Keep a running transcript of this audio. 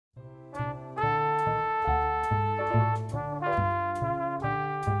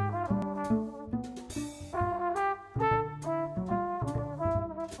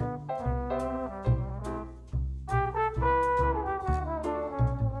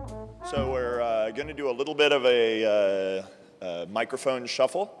So we're going to do a little bit of a microphone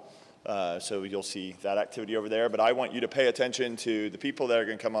shuffle. So you'll see that activity over there. But I want you to pay attention to the people that are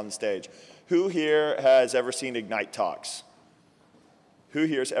going to come on the stage. Who here has ever seen Ignite talks? Who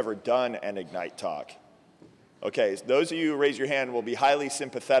here has ever done an Ignite talk? Okay, so those of you who raise your hand will be highly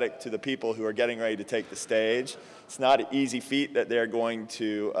sympathetic to the people who are getting ready to take the stage. It's not an easy feat that they're going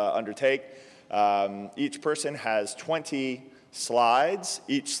to undertake. Each person has 20 slides.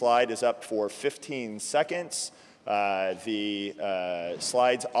 Each slide is up for 15 seconds. The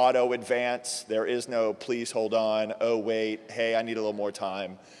slides auto advance. There is no please hold on, oh wait, hey, I need a little more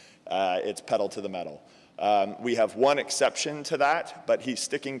time. It's pedal to the metal. We have one exception to that, but he's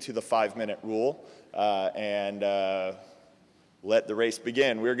sticking to the 5-minute rule. And let the race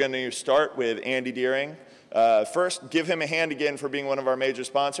begin. We're going to start with Andy Deering. First, give him a hand again for being one of our major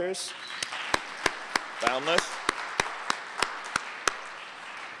sponsors. Boundless.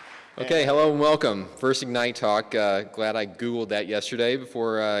 Okay, hello and welcome. First Ignite talk. Glad I Googled that yesterday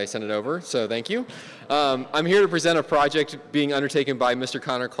before I sent it over, so thank you. I'm here to present a project being undertaken by Mr.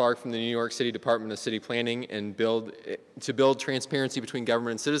 Connor Clark from the New York City Department of City Planning and to build transparency between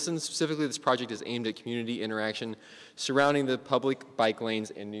government and citizens. Specifically, this project is aimed at community interaction surrounding the public bike lanes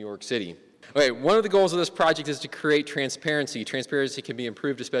in New York City. Okay, one of the goals of this project is to create transparency. Transparency can be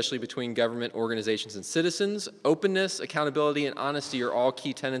improved especially between government organizations and citizens. Openness, accountability, and honesty are all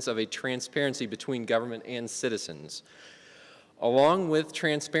key tenets of a transparency between government and citizens. Along with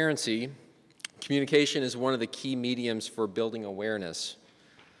transparency, communication is one of the key mediums for building awareness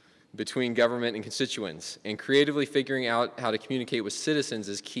between government and constituents, and creatively figuring out how to communicate with citizens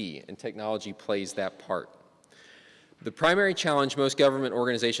is key, and technology plays that part. The primary challenge most government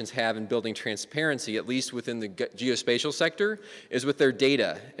organizations have in building transparency, at least within the geospatial sector, is with their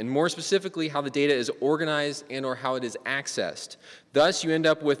data, and more specifically how the data is organized and or how it is accessed. Thus, you end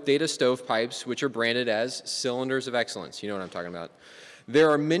up with data stovepipes, which are branded as cylinders of excellence. You know what I'm talking about.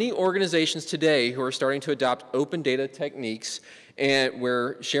 There are many organizations today who are starting to adopt open data techniques and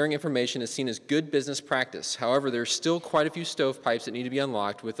where sharing information is seen as good business practice. However, there's still quite a few stovepipes that need to be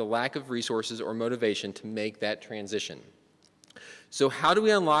unlocked with the lack of resources or motivation to make that transition. So how do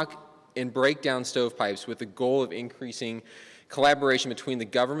we unlock and break down stovepipes with the goal of increasing collaboration between the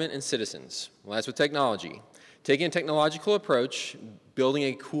government and citizens? Well, that's with technology. Taking a technological approach, building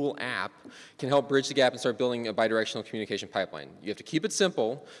a cool app, can help bridge the gap and start building a bidirectional communication pipeline. You have to keep it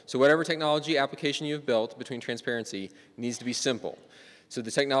simple, so whatever technology application you've built between transparency needs to be simple. So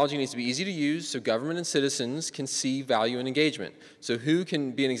the technology needs to be easy to use so government and citizens can see value and engagement. So who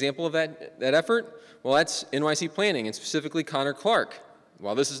can be an example of that effort? Well, that's NYC Planning, and specifically Connor Clark.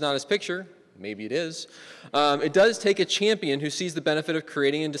 While this is not his picture, maybe it is. It does take a champion who sees the benefit of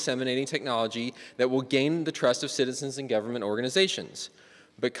creating and disseminating technology that will gain the trust of citizens and government organizations.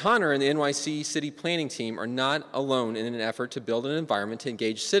 But Connor and the NYC City Planning team are not alone in an effort to build an environment to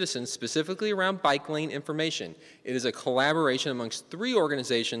engage citizens specifically around bike lane information. It is a collaboration amongst 3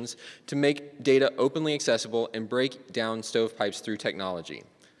 organizations to make data openly accessible and break down stovepipes through technology.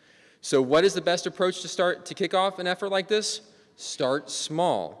 So what is the best approach to kick off an effort like this? Start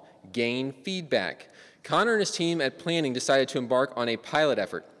small. Gain feedback. Connor and his team at Planning decided to embark on a pilot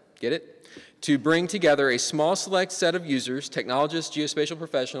effort, get it? To bring together a small select set of users, technologists, geospatial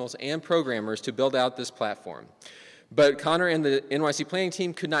professionals, and programmers to build out this platform. But Connor and the NYC Planning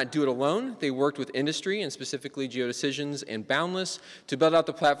team could not do it alone. They worked with industry, and specifically Geodecisions and Boundless, to build out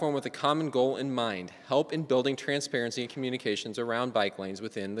the platform with a common goal in mind: help in building transparency and communications around bike lanes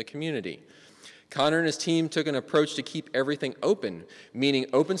within the community. Connor and his team took an approach to keep everything open, meaning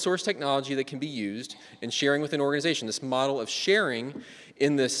open source technology that can be used and sharing with an organization. This model of sharing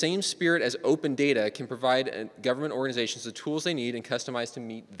in the same spirit as open data can provide government organizations the tools they need and customize to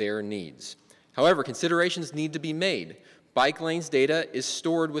meet their needs. However, considerations need to be made. Bike lanes data is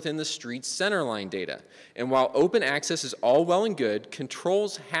stored within the street's centerline data. And while open access is all well and good,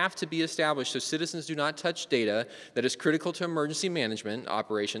 controls have to be established so citizens do not touch data that is critical to emergency management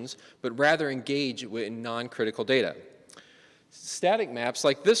operations, but rather engage in non-critical data. Static maps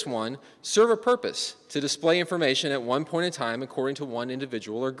like this one serve a purpose to display information at one point in time according to one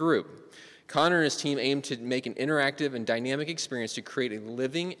individual or group. Connor and his team aim to make an interactive and dynamic experience to create a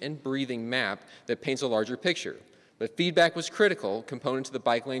living and breathing map that paints a larger picture. But feedback was critical component to the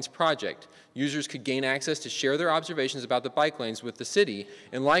bike lanes project. Users could gain access to share their observations about the bike lanes with the city,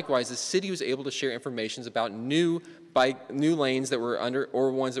 and likewise, the city was able to share information about new lanes that were under,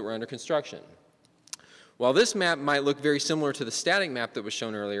 or ones that were under construction. While this map might look very similar to the static map that was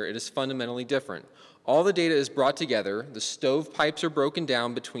shown earlier, it is fundamentally different. All the data is brought together, the stovepipes are broken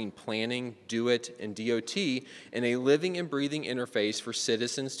down between planning, DO-IT, and DOT in a living and breathing interface for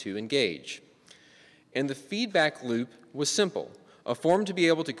citizens to engage. And the feedback loop was simple. A form to be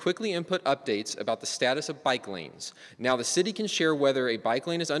able to quickly input updates about the status of bike lanes. Now the city can share whether a bike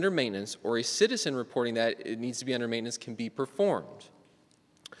lane is under maintenance or a citizen reporting that it needs to be under maintenance can be performed.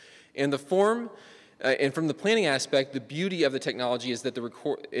 And the form, and from the planning aspect, the beauty of the technology is that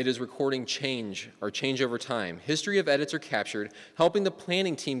it is recording change over time. History of edits are captured, helping the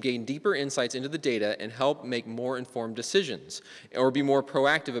planning team gain deeper insights into the data and help make more informed decisions or be more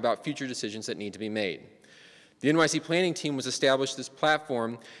proactive about future decisions that need to be made. The NYC planning team was established this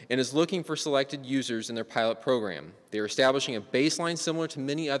platform and is looking for selected users in their pilot program. They are establishing a baseline similar to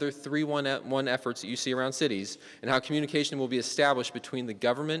many other 3-1-1 efforts that you see around cities and how communication will be established between the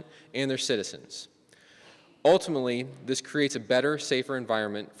government and their citizens. Ultimately, this creates a better, safer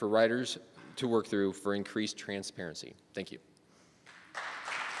environment for riders to work through for increased transparency. Thank you.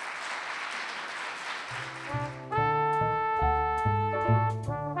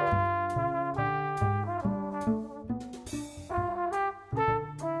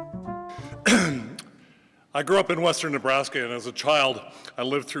 I grew up in western Nebraska, and as a child, I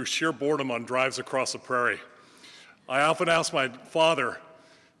lived through sheer boredom on drives across the prairie. I often asked my father,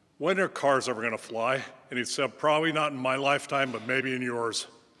 when are cars ever going to fly? And he said, probably not in my lifetime, but maybe in yours.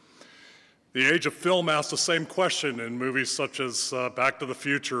 The age of film asked the same question in movies such as Back to the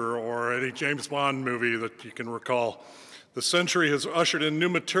Future or any James Bond movie that you can recall. The century has ushered in new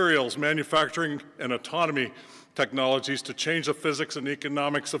materials, manufacturing, and autonomy technologies to change the physics and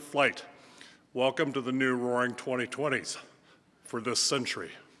economics of flight. Welcome to the new roaring 2020s for this century.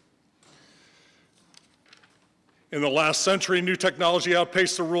 In the last century, new technology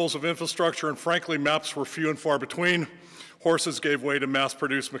outpaced the rules of infrastructure, and frankly, maps were few and far between. Horses gave way to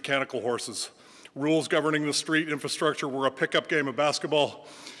mass-produced mechanical horses. Rules governing the street infrastructure were a pickup game of basketball.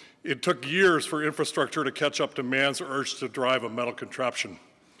 It took years for infrastructure to catch up to man's urge to drive a metal contraption.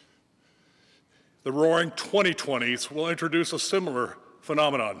 The roaring 2020s will introduce a similar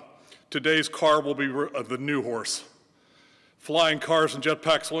phenomenon. Today's car will be the new horse. Flying cars and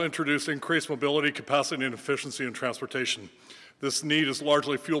jetpacks will introduce increased mobility, capacity, and efficiency in transportation. This need is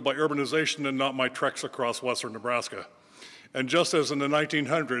largely fueled by urbanization and not my treks across western Nebraska. And just as in the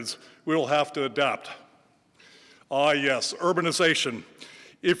 1900s, we will have to adapt. Ah, yes, urbanization.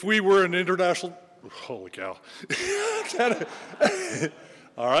 If we were an international, holy cow.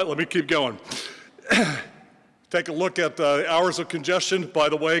 All right, let me keep going. Take a look at hours of congestion. By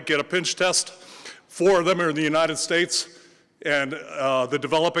the way, get a pinch test. 4 of them are in the United States, and the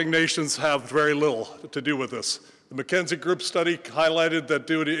developing nations have very little to do with this. The McKinsey Group study highlighted that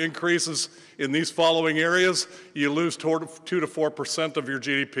due to increases in these following areas, you lose 2 to 4% of your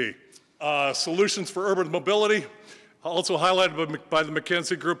GDP. Solutions for urban mobility, also highlighted by the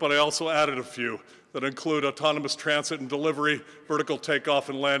McKinsey Group, but I also added a few that include autonomous transit and delivery, vertical takeoff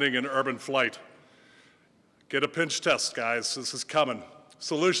and landing, and urban flight. Get a pinch test, guys. This is coming.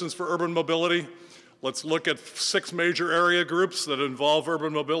 Solutions for urban mobility. Let's look at 6 major area groups that involve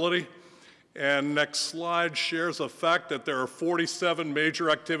urban mobility. And next slide shares the fact that there are 47 major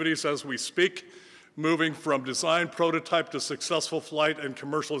activities as we speak, moving from design, prototype to successful flight and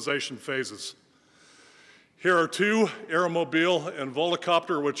commercialization phases. Here are 2, Aeromobile and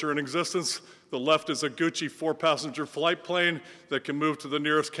Volocopter, which are in existence. The left is a Gucci 4-passenger flight plane that can move to the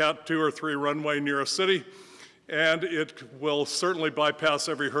nearest Cat 2 or 3 runway near a city. And it will certainly bypass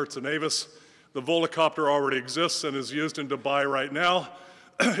every Hertz and Avis. The Volocopter already exists and is used in Dubai right now.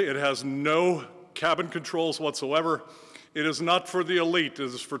 It has no cabin controls whatsoever. It is not for the elite. It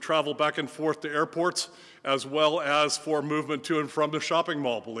is for travel back and forth to airports, as well as for movement to and from the shopping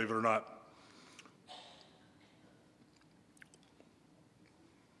mall, believe it or not.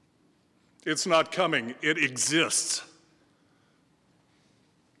 It's not coming. It exists.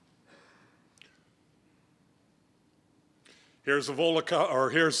 Here's the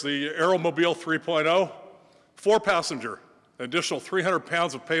Aeromobile 3.0, 4-passenger, an additional 300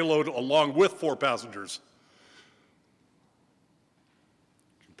 pounds of payload along with 4 passengers.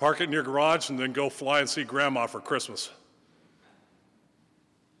 Park it in your garage and then go fly and see Grandma for Christmas.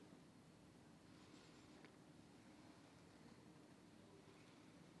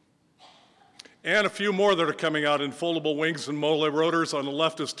 And a few more that are coming out in foldable wings and mole rotors. On the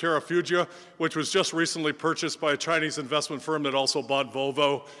left is Terrafugia, which was just recently purchased by a Chinese investment firm that also bought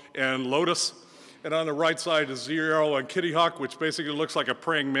Volvo and Lotus. And on the right side is Zero and Kitty Hawk, which basically looks like a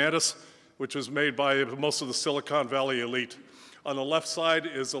praying mantis, which was made by most of the Silicon Valley elite. On the left side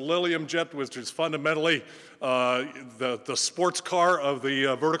is the Lilium jet, which is fundamentally the sports car of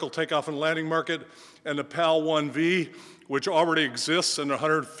the vertical takeoff and landing market, and the PAL-1V, which already exists in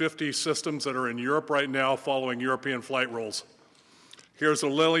 150 systems that are in Europe right now following European flight rules. Here's the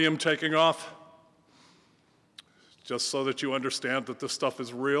Lilium taking off, just so that you understand that this stuff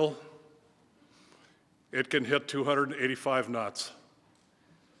is real. It can hit 285 knots.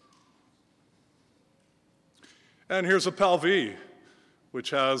 And here's a PAL-V, which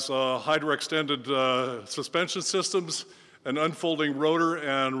has hydro-extended suspension systems, an unfolding rotor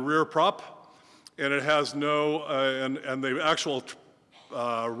and rear prop, and it has no, and the actual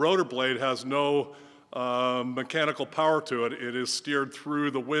rotor blade has no mechanical power to it. It is steered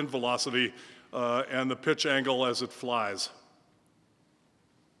through the wind velocity and the pitch angle as it flies.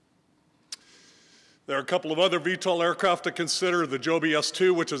 There are a couple of other VTOL aircraft to consider, the Joby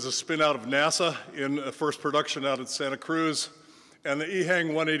S2, which is a spin out of NASA in first production out at Santa Cruz, and the EHang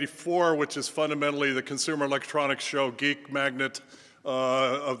 184, which is fundamentally the Consumer Electronics Show geek magnet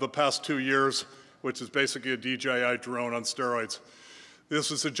of the past 2 years, which is basically a DJI drone on steroids.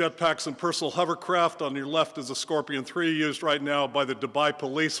 This is the Jetpacks and personal hovercraft. On your left is a Scorpion 3 used right now by the Dubai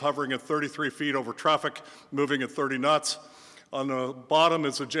police, hovering at 33 feet over traffic, moving at 30 knots. On the bottom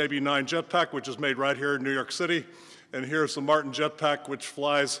is a JB9 jetpack, which is made right here in New York City. And here's the Martin jetpack, which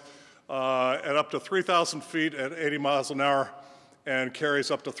flies at up to 3,000 feet at 80 miles an hour and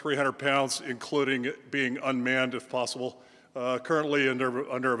carries up to 300 pounds, including it being unmanned if possible, currently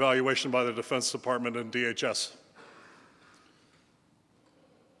under evaluation by the Defense Department and DHS.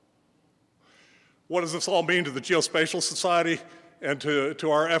 What does this all mean to the Geospatial Society? And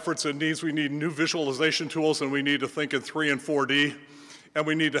to our efforts and needs, we need new visualization tools, and we need to think in 3 and 4D. And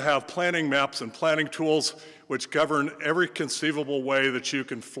we need to have planning maps and planning tools which govern every conceivable way that you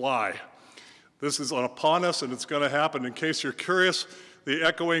can fly. This is upon us, and it's going to happen. In case you're curious, the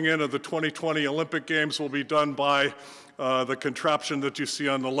echoing in of the 2020 Olympic Games will be done by the contraption that you see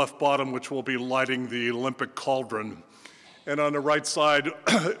on the left bottom, which will be lighting the Olympic cauldron. And on the right side,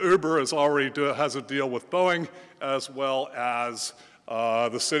 Uber has a deal with Boeing, as well as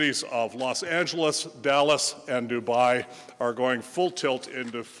the cities of Los Angeles, Dallas, and Dubai are going full tilt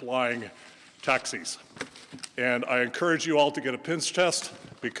into flying taxis. And I encourage you all to get a pinch test,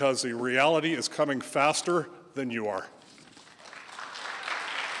 because the reality is coming faster than you are.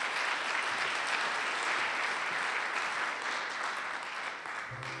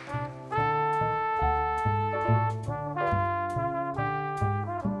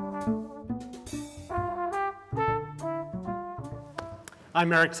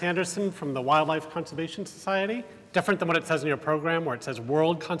 I'm Eric Sanderson from the Wildlife Conservation Society. Different than what it says in your program where it says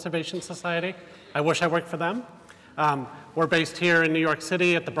World Conservation Society. I wish I worked for them. We're based here in New York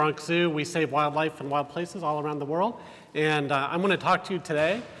City at the Bronx Zoo. We save wildlife and wild places all around the world. And I'm going to talk to you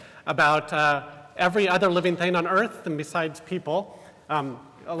today about every other living thing on Earth and besides people,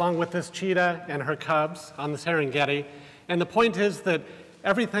 along with this cheetah and her cubs on the Serengeti. And the point is that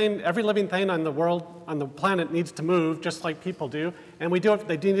every living thing on the world, on the planet, needs to move just like people do, and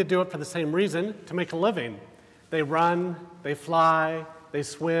they need to do it for the same reason, to make a living. They run, they fly, they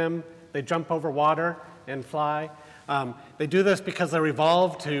swim, they jump over water and fly. They do this because they're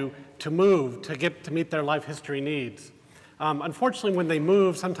evolved to move, to meet their life history needs. Unfortunately, when they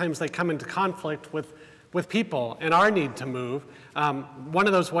move, sometimes they come into conflict with people and our need to move. One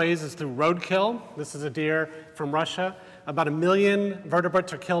of those ways is through roadkill. This is a deer from Russia. About 1 million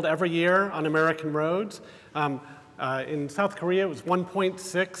vertebrates are killed every year on American roads. In South Korea, it was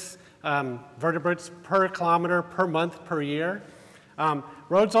 1.6 vertebrates per kilometer per month per year.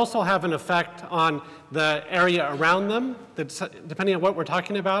 Roads also have an effect on the area around them that, depending on what we're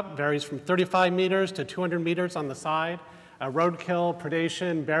talking about, varies from 35 meters to 200 meters on the side. Roadkill,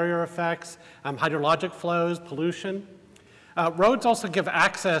 predation, barrier effects, hydrologic flows, pollution. Roads also give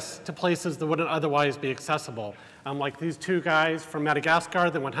access to places that wouldn't otherwise be accessible. Like these two guys from Madagascar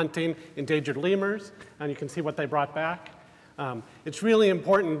that went hunting endangered lemurs, and you can see what they brought back. It's really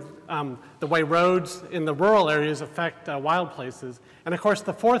important the way roads in the rural areas affect wild places. And of course,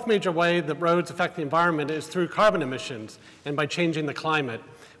 the fourth major way that roads affect the environment is through carbon emissions and by changing the climate,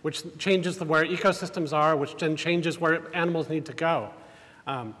 which changes where ecosystems are, which then changes where animals need to go.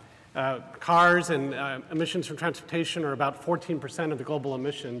 Cars and emissions from transportation are about 14% of the global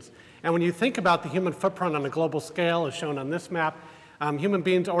emissions. And when you think about the human footprint on a global scale, as shown on this map, human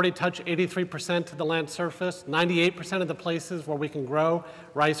beings already touch 83% of the land surface, 98% of the places where we can grow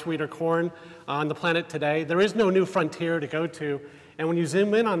rice, wheat, or corn on the planet today. There is no new frontier to go to. And when you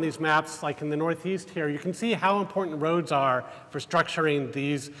zoom in on these maps, like in the Northeast here, you can see how important roads are for structuring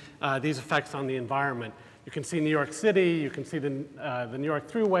these effects on the environment. You can see New York City, you can see the New York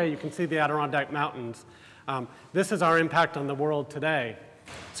Thruway, you can see the Adirondack Mountains. This is our impact on the world today.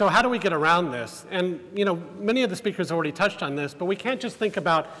 So how do we get around this? And many of the speakers already touched on this, but we can't just think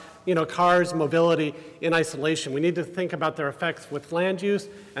about cars, mobility in isolation. We need to think about their effects with land use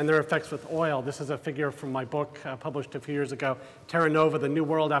and their effects with oil. This is a figure from my book published a few years ago, Terra Nova, The New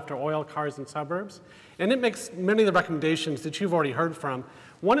World After Oil, Cars, and Suburbs. And it makes many of the recommendations that you've already heard from.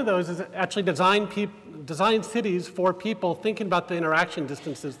 One of those is actually design cities for people thinking about the interaction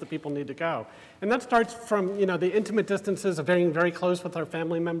distances that people need to go. And that starts from the intimate distances of being very close with our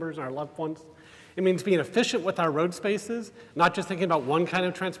family members and our loved ones. It means being efficient with our road spaces, not just thinking about one kind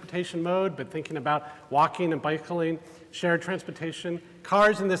of transportation mode, but thinking about walking and bicycling, shared transportation.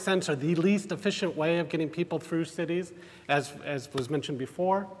 Cars, in this sense, are the least efficient way of getting people through cities, as was mentioned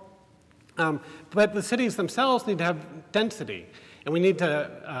before. But the cities themselves need to have density. And we need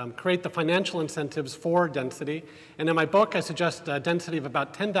to create the financial incentives for density. And in my book, I suggest a density of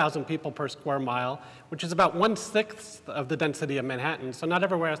about 10,000 people per square mile, which is about 1/6 of the density of Manhattan. So not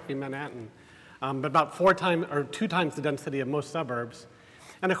everywhere has to be Manhattan, but about 2 times the density of most suburbs.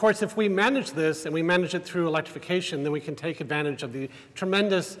 And of course, if we manage this and we manage it through electrification, then we can take advantage of the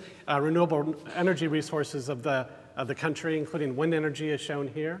tremendous renewable energy resources of the country, including wind energy as shown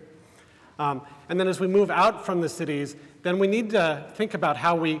here. And then as we move out from the cities, then we need to think about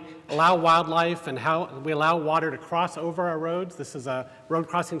how we allow wildlife and how we allow water to cross over our roads. This is a road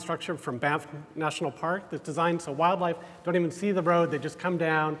crossing structure from Banff National Park that's designed so wildlife don't even see the road, they just come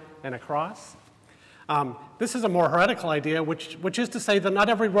down and across. This is a more heretical idea, which is to say that not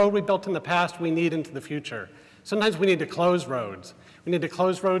every road we built in the past we need into the future. Sometimes we need to close roads. We need to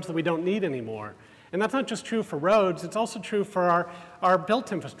close roads that we don't need anymore. And that's not just true for roads, it's also true for our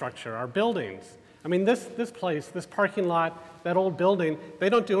built infrastructure, our buildings. I mean, this place, this parking lot, that old building, they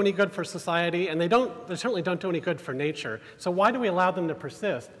don't do any good for society, and they certainly don't do any good for nature. So why do we allow them to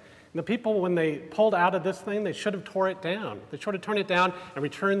persist? And the people, when they pulled out of this thing, they should have tore it down. They should have torn it down and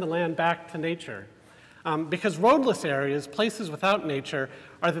returned the land back to nature. Because roadless areas, places without nature,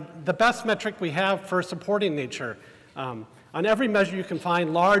 are the best metric we have for supporting nature. On every measure you can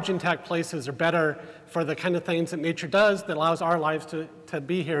find, large intact places are better for the kind of things that nature does that allows our lives to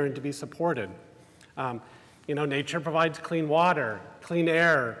be here and to be supported. Nature provides clean water, clean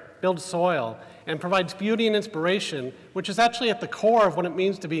air, builds soil, and provides beauty and inspiration, which is actually at the core of what it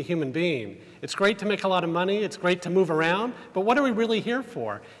means to be a human being. It's great to make a lot of money, it's great to move around, but what are we really here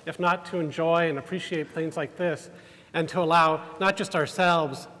for, if not to enjoy and appreciate things like this, and to allow not just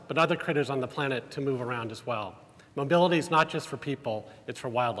ourselves, but other critters on the planet to move around as well. Mobility is not just for people, it's for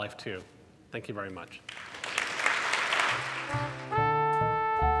wildlife too. Thank you very much.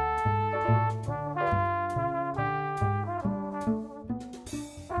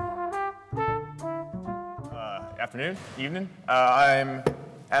 Afternoon, evening. I'm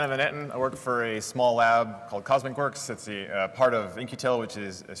Adam and Etten. I work for a small lab called CosmiQ. It's a part of In-Q-Tel, which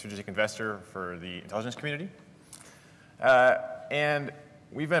is a strategic investor for the intelligence community. And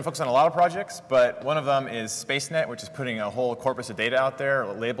we've been focused on a lot of projects, but one of them is SpaceNet, which is putting a whole corpus of data out there,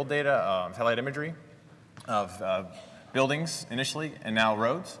 labeled data, satellite imagery of buildings initially, and now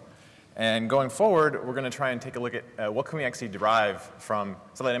roads. And going forward, we're going to try and take a look at what can we actually derive from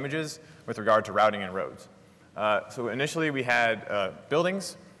satellite images with regard to routing and roads. So initially we had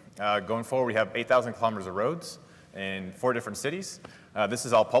buildings. Going forward, we have 8,000 kilometers of roads in 4 different cities. This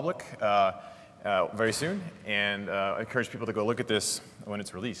is all public very soon, and I encourage people to go look at this when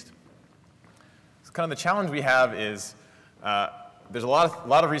it's released. So kind of the challenge we have is there's a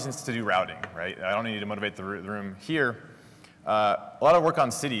lot of reasons to do routing, right? I don't need to motivate the room here. A lot of work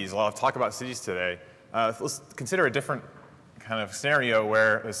on cities, a lot of talk about cities today. Let's consider a different kind of scenario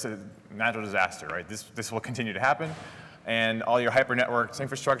where it's a natural disaster, right? This will continue to happen, and all your hyper-networked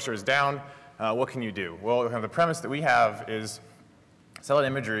infrastructure is down. What can you do? Well, kind of the premise that we have is satellite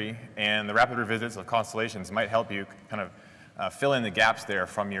imagery and the rapid revisits of constellations might help you kind of fill in the gaps there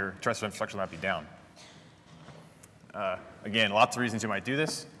from your terrestrial infrastructure that might be down. Again, lots of reasons you might do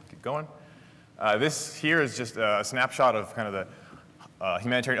this. Keep going. This here is just a snapshot of kind of the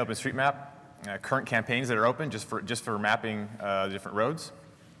humanitarian OpenStreetMap current campaigns that are open just for mapping the different roads.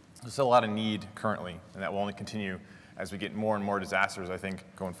 There's still a lot of need currently, and that will only continue as we get more and more disasters, I think,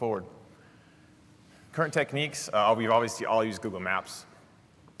 going forward. Current techniques, we've obviously all used Google Maps,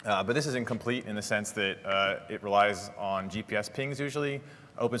 but this is incomplete in the sense that it relies on GPS pings usually.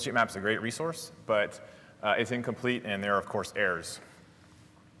 OpenStreetMap is a great resource, but it's incomplete, and there are, of course, errors.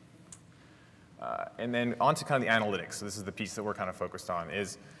 And then on to kind of the analytics. So this is the piece that we're kind of focused on.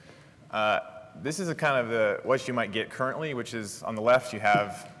 This is a kind of what you might get currently, which is on the left you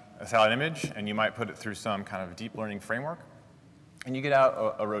have a satellite image, and you might put it through some kind of deep learning framework, and you get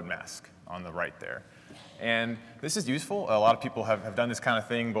out a road mask on the right there. And this is useful. A lot of people have done this kind of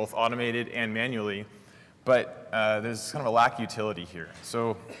thing, both automated and manually, but there's kind of a lack of utility here.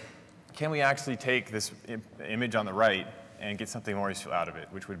 So can we actually take this image on the right and get something more useful out of it,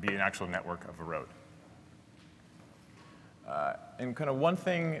 which would be an actual network of a road? And kind of one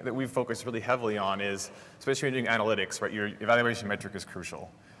thing that we've focused really heavily on is, especially when you're doing analytics, right, your evaluation metric is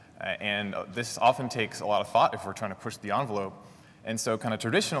crucial. And this often takes a lot of thought if we're trying to push the envelope. And so kind of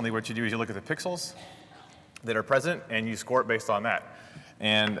traditionally what you do is you look at the pixels that are present and you score it based on that.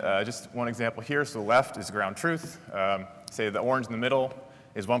 And just one example here, so the left is ground truth. Say the orange in the middle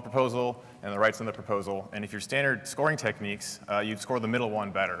is one proposal and the right's another proposal. And if your standard scoring techniques, you'd score the middle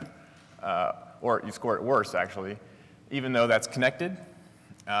one better. Or you score it worse, actually, even though that's connected.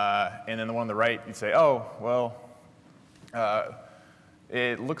 And then the one on the right, you'd say, oh, well,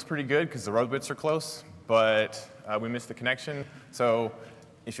 it looks pretty good because the road bits are close, but we missed the connection. So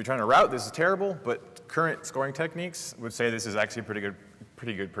if you're trying to route, this is terrible, but current scoring techniques would say this is actually a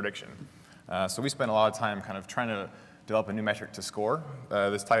pretty good prediction. So we spent a lot of time kind of trying to develop a new metric to score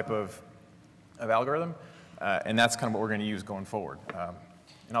this type of algorithm, and that's kind of what we're going to use going forward.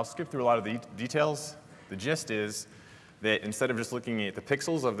 And I'll skip through a lot of the details. The gist is that instead of just looking at the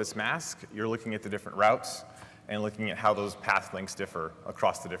pixels of this mask, you're looking at the different routes and looking at how those path lengths differ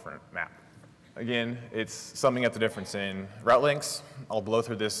across the different map. Again, it's summing up the difference in route lengths. I'll blow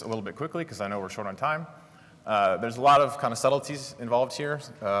through this a little bit quickly because I know we're short on time. There's a lot of kind of subtleties involved here,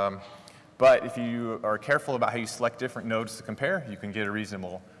 but if you are careful about how you select different nodes to compare, you can get a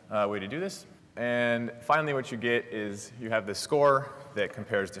reasonable way to do this. And finally, what you get is you have this score that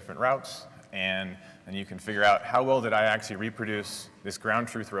compares different routes, and you can figure out how well did I actually reproduce this ground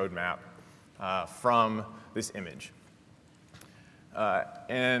truth roadmap from this image.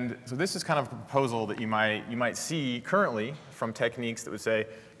 And so this is kind of a proposal that you might see currently from techniques that would say,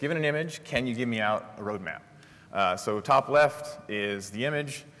 given an image, can you give me out a roadmap? So top left is the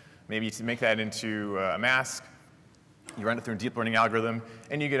image. Maybe to make that into a mask, you run it through a deep learning algorithm,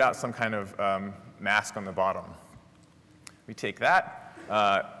 and you get out some kind of mask on the bottom. We take that,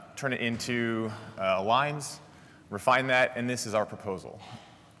 turn it into lines, refine that, and this is our proposal.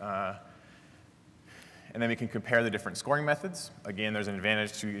 And then we can compare the different scoring methods. Again, there's an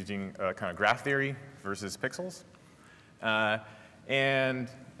advantage to using kind of graph theory versus pixels. And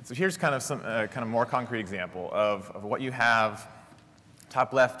so here's kind of some kind of more concrete example of what you have.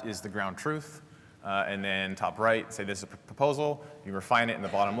 Top left is the ground truth, and then top right, say this is a proposal. You refine it in the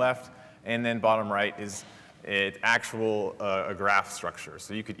bottom left, and then bottom right is an actual a graph structure.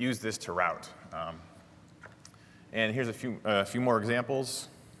 So you could use this to route. And here's a few more examples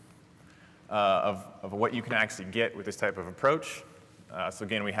of what you can actually get with this type of approach. So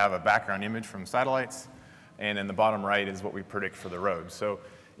again, we have a background image from satellites, and then the bottom right is what we predict for the road. So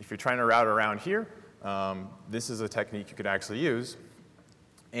if you're trying to route around here, this is a technique you could actually use.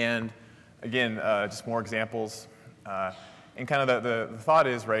 And again, just more examples. And kind of the thought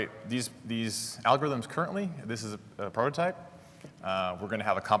is, right, these algorithms currently, this is a prototype. We're going to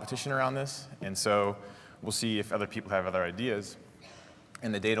have a competition around this, and so we'll see if other people have other ideas.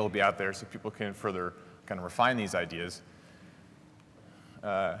 And the data will be out there so people can further kind of refine these ideas.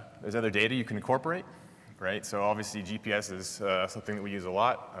 There's other data you can incorporate, right? So obviously GPS is something that we use a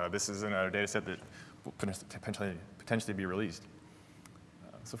lot. This is another data set that will potentially be released.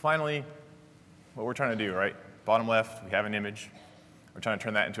 So finally, what we're trying to do, right? Bottom left, we have an image. We're trying to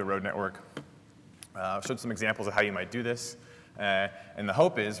turn that into a road network. I've showed some examples of how you might do this. And the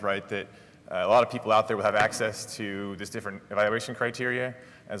hope is, right, that a lot of people out there will have access to this different evaluation criteria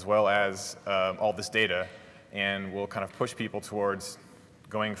as well as all this data, and we'll kind of push people towards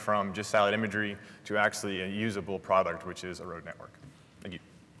going from just satellite imagery to actually a usable product, which is a road network. Thank you.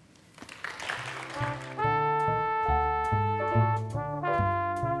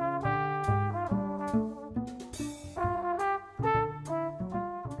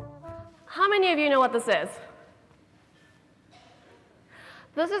 How many of you know what this is?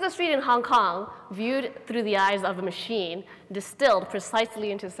 This is a street in Hong Kong viewed through the eyes of a machine, distilled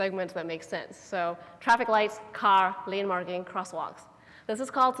precisely into segments that make sense. So traffic lights, car, lane marking, crosswalks. This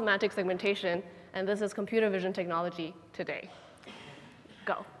is called semantic segmentation, and this is computer vision technology today.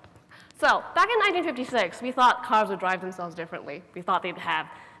 Go. So back in 1956, we thought cars would drive themselves differently. We thought they'd have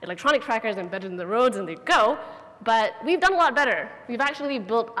electronic trackers embedded in the roads and they'd go, but we've done a lot better. We've actually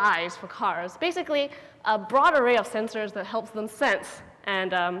built eyes for cars, basically a broad array of sensors that helps them sense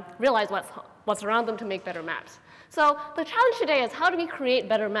and realize what's around them to make better maps. So the challenge today is how do we create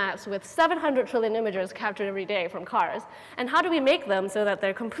better maps with 700 trillion images captured every day from cars? And how do we make them so that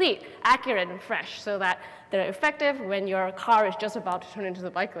they're complete, accurate, and fresh, so that they're effective when your car is just about to turn into the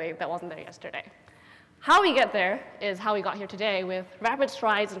bike lane that wasn't there yesterday? How we get there is how we got here today with rapid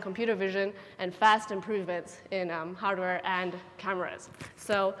strides in computer vision and fast improvements in hardware and cameras.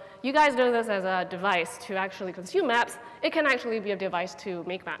 So you guys know this as a device to actually consume maps. It can actually be a device to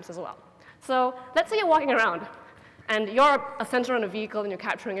make maps as well. So let's say you're walking around and you're a sensor on a vehicle and you're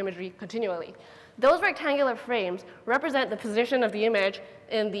capturing imagery continually. Those rectangular frames represent the position of the image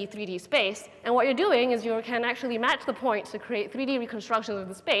in the 3D space. And what you're doing is you can actually match the points to create 3D reconstructions of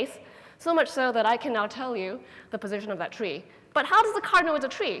the space, so much so that I can now tell you the position of that tree. But how does the car know it's a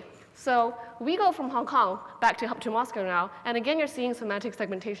tree? So we go from Hong Kong back to Moscow now, and again you're seeing semantic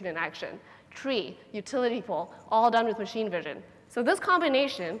segmentation in action. Tree, utility pole, all done with machine vision. So this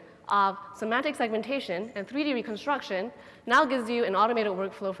combination of semantic segmentation and 3D reconstruction now gives you an automated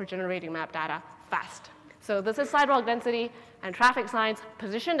workflow for generating map data fast. So this is sidewalk density and traffic signs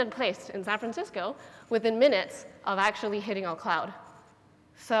positioned and placed in San Francisco within minutes of actually hitting our cloud.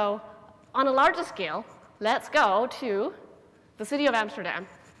 So on a larger scale, let's go to the city of Amsterdam,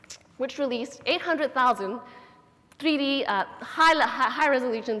 which released 800,000 3D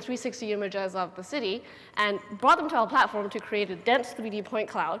high-resolution 360 images of the city and brought them to our platform to create a dense 3D point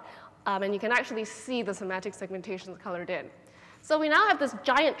cloud. And you can actually see the semantic segmentations colored in. So we now have this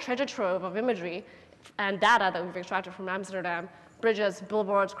giant treasure trove of imagery and data that we've extracted from Amsterdam: bridges,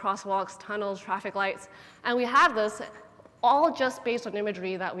 billboards, crosswalks, tunnels, traffic lights. And we have this all just based on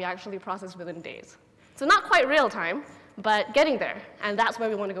imagery that we actually process within days. So not quite real time, but getting there. And that's where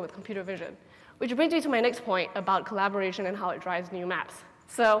we want to go with computer vision. Which brings me to my next point about collaboration and how it drives new maps.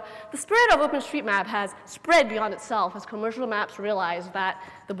 So the spirit of OpenStreetMap has spread beyond itself as commercial maps realize that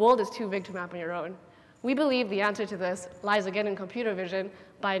the world is too big to map on your own. We believe the answer to this lies again in computer vision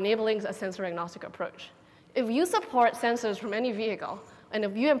by enabling a sensor-agnostic approach. If you support sensors from any vehicle, and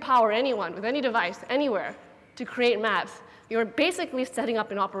if you empower anyone with any device anywhere to create maps, you're basically setting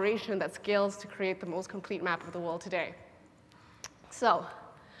up an operation that scales to create the most complete map of the world today. So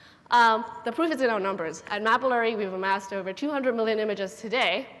the proof is in our numbers. At Mapillary, we've amassed over 200 million images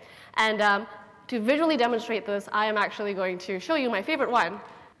today. And to visually demonstrate this, I am actually going to show you my favorite one.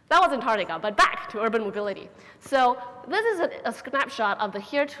 That was Antarctica, but back to urban mobility. So this is a snapshot of the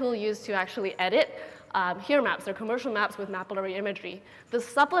HERE tool used to actually edit HERE maps. They're commercial maps with Mapillary imagery. This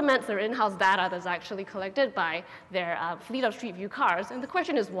supplements their in-house data that's actually collected by their fleet of Street View cars. And the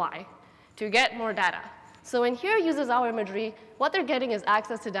question is why? To get more data. So when HERE uses our imagery, what they're getting is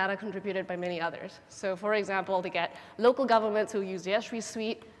access to data contributed by many others. So for example, they get local governments who use the S3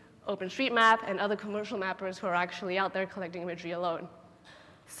 suite, OpenStreetMap, and other commercial mappers who are actually out there collecting imagery alone.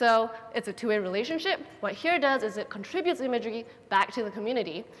 So it's a two-way relationship. What HERE does is it contributes imagery back to the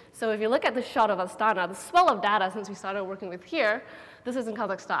community. So if you look at the shot of Astana, the swell of data since we started working with HERE, this is in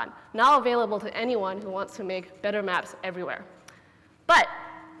Kazakhstan, now available to anyone who wants to make better maps everywhere. But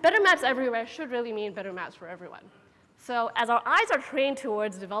better maps everywhere should really mean better maps for everyone. So as our eyes are trained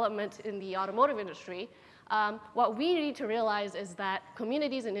towards development in the automotive industry, what we need to realize is that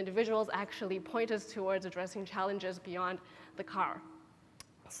communities and individuals actually point us towards addressing challenges beyond the car.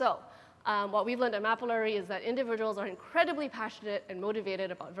 So what we've learned at Mapillary is that individuals are incredibly passionate and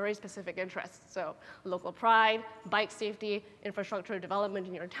motivated about very specific interests. So local pride, bike safety, infrastructure development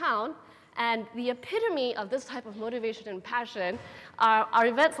in your town. And the epitome of this type of motivation and passion are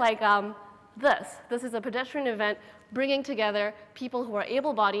events like this. This is a pedestrian event bringing together people who are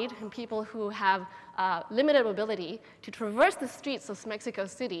able-bodied and people who have limited mobility to traverse the streets of Mexico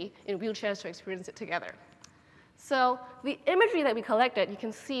City in wheelchairs to experience it together. So the imagery that we collected, you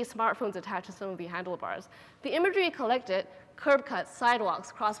can see smartphones attached to some of the handlebars. The imagery we collected, curb cuts,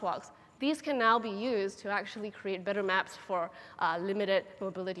 sidewalks, crosswalks, these can now be used to actually create better maps for limited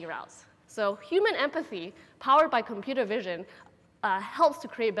mobility routes. So human empathy, powered by computer vision, helps to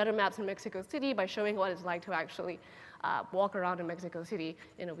create better maps in Mexico City by showing what it's like to actually walk around in Mexico City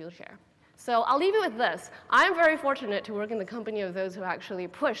in a wheelchair. So I'll leave you with this. I'm very fortunate to work in the company of those who actually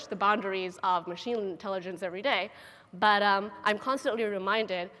push the boundaries of machine intelligence every day, but I'm constantly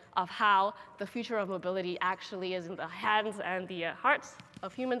reminded of how the future of mobility actually is in the hands and the hearts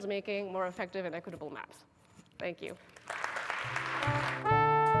of humans making more effective and equitable maps. Thank you.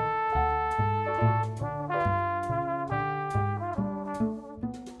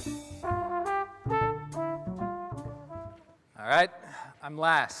 All right, I'm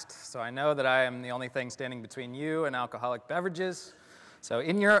last, so I know that I am the only thing standing between you and alcoholic beverages. So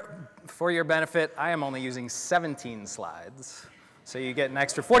for your benefit, I am only using 17 slides, so you get an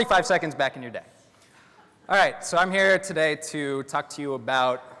extra 45 seconds back in your day. All right, so I'm here today to talk to you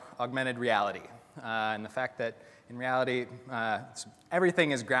about augmented reality and the fact that in reality,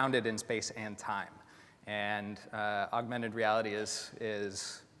 everything is grounded in space and time. And augmented reality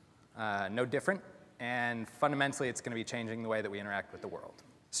is no different. And fundamentally, it's going to be changing the way that we interact with the world.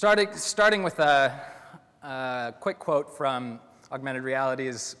 Starting with a quick quote from augmented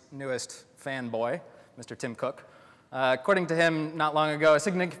reality's newest fanboy, Mr. Tim Cook. According to him, not long ago, a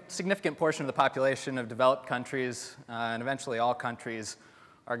significant portion of the population of developed countries, and eventually all countries,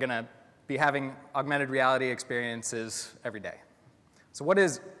 are going to be having augmented reality experiences every day. So what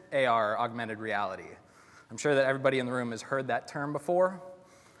is AR, augmented reality? I'm sure that everybody in the room has heard that term before.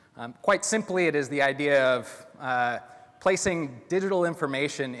 Quite simply, it is the idea of placing digital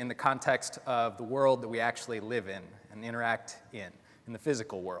information in the context of the world that we actually live in and interact in the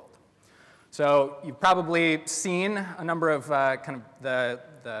physical world. So you've probably seen a number of kind of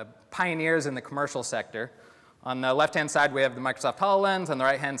the pioneers in the commercial sector. On the left-hand side, we have the Microsoft HoloLens. On the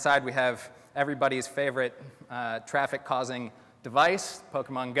right-hand side, we have everybody's favorite traffic-causing device,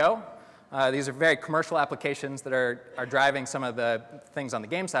 Pokemon Go. These are very commercial applications that are driving some of the things on the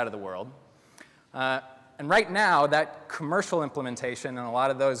game side of the world. And right now, that commercial implementation and a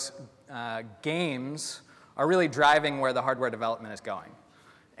lot of those games are really driving where the hardware development is going.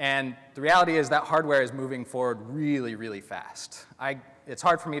 And the reality is that hardware is moving forward really, really fast. It's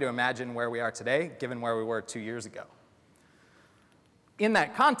hard for me to imagine where we are today, given where we were 2 years ago. In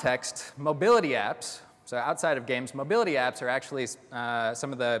that context, mobility apps, so outside of games, mobility apps are actually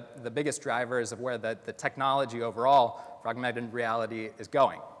some of the biggest drivers of where the technology overall for augmented reality is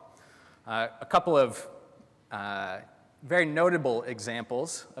going. A couple of very notable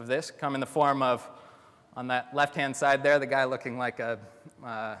examples of this come in the form of, on that left-hand side there, the guy looking like a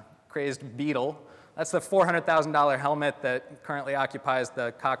crazed beetle. That's the $400,000 helmet that currently occupies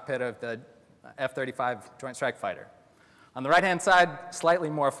the cockpit of the F-35 Joint Strike Fighter. On the right-hand side, slightly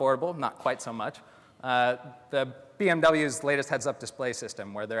more affordable, not quite so much, the BMW's latest heads-up display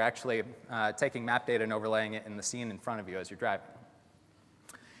system, where they're actually taking map data and overlaying it in the scene in front of you as you're driving.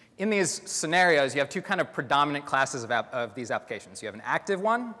 In these scenarios, you have two kind of predominant classes of these applications. You have an active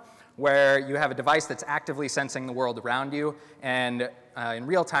one, where you have a device that's actively sensing the world around you and in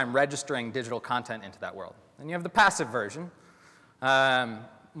real time registering digital content into that world. And you have the passive version,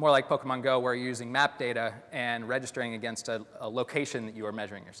 more like Pokemon Go, where you're using map data and registering against a location that you are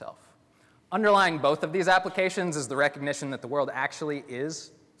measuring yourself. Underlying both of these applications is the recognition that the world actually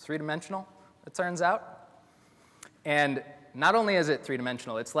is three-dimensional, it turns out. And not only is it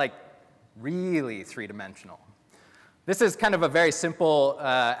three-dimensional, it's like really three-dimensional. This is kind of a very simple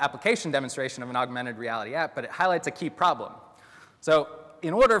application demonstration of an augmented reality app, but it highlights a key problem. So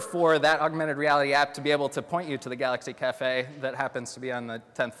in order for that augmented reality app to be able to point you to the Galaxy Cafe that happens to be on the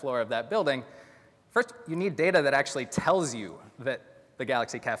 10th floor of that building, first you need data that actually tells you that the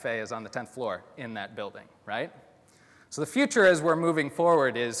Galaxy Cafe is on the 10th floor in that building, right? So the future as we're moving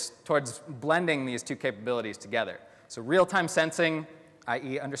forward is towards blending these two capabilities together. So real-time sensing,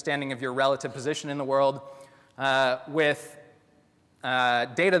 i.e. understanding of your relative position in the world, with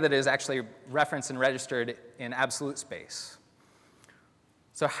data that is actually referenced and registered in absolute space.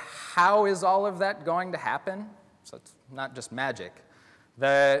 So how is all of that going to happen? So it's not just magic.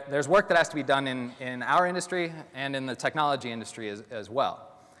 There's work that has to be done in our industry and in the technology industry as well.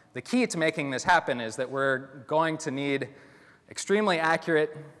 The key to making this happen is that we're going to need extremely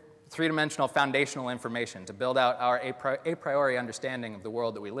accurate three-dimensional foundational information to build out our a priori understanding of the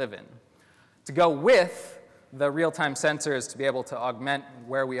world that we live in. To go with the real-time sensors to be able to augment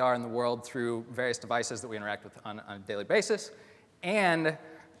where we are in the world through various devices that we interact with on a daily basis, and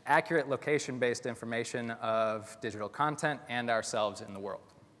accurate location-based information of digital content and ourselves in the world.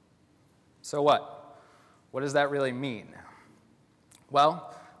 So what? What does that really mean?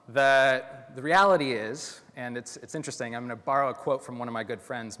 Well, the reality is, and it's interesting, I'm going to borrow a quote from one of my good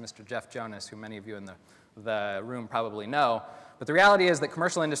friends, Mr. Jeff Jonas, who many of you in the room probably know, but the reality is that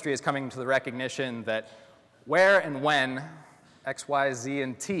commercial industry is coming to the recognition that where and when X, Y, Z,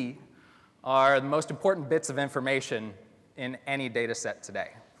 and T are the most important bits of information in any data set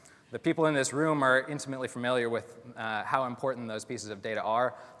today. The people in this room are intimately familiar with how important those pieces of data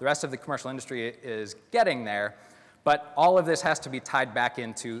are. The rest of the commercial industry is getting there, but all of this has to be tied back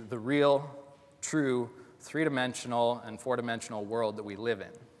into the real, true, three-dimensional and four-dimensional world that we live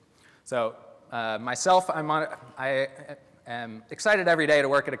in. So myself, I am excited every day to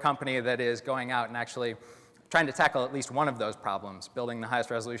work at a company that is going out and actually trying to tackle at least one of those problems, building the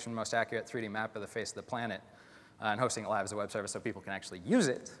highest resolution, most accurate 3D map of the face of the planet, and hosting it live as a web service so people can actually use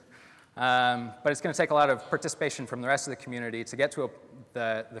it. But it's going to take a lot of participation from the rest of the community to get to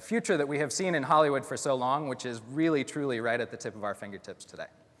the future that we have seen in Hollywood for so long, which is really, truly right at the tip of our fingertips today.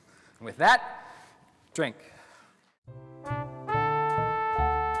 And with that, drink.